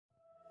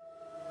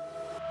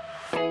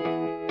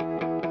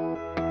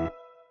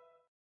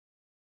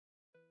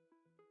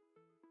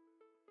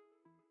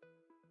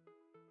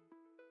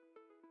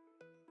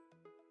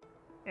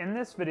In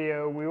this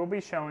video, we will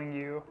be showing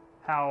you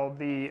how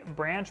the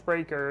branch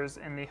breakers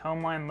in the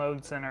Homeline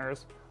load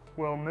centers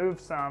will move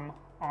some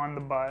on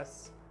the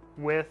bus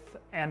with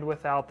and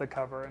without the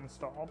cover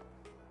installed.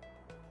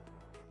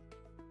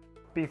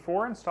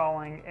 Before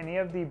installing any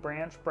of the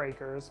branch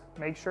breakers,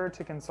 make sure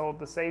to consult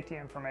the safety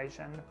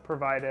information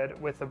provided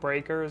with the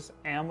breakers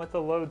and with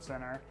the load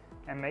center,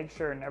 and make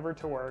sure never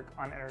to work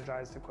on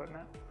energized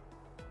equipment.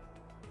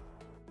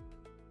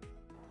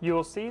 You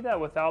will see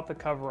that without the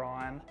cover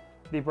on,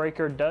 the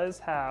breaker does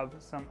have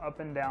some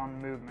up and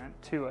down movement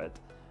to it.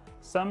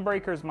 Some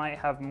breakers might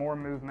have more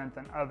movement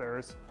than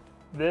others.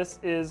 This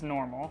is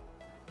normal.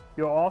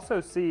 You'll also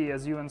see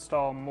as you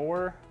install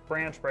more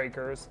branch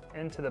breakers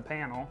into the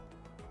panel,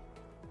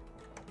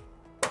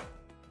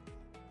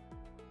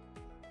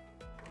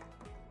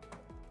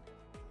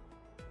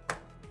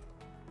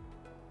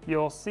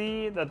 you'll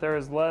see that there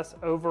is less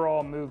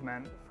overall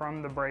movement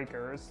from the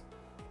breakers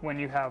when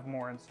you have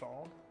more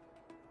installed.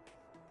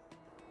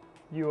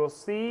 You will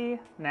see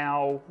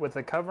now with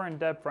the cover and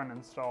dead front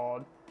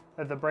installed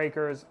that the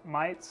breakers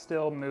might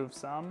still move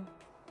some.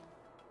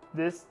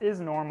 This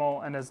is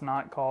normal and does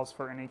not cause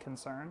for any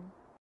concern.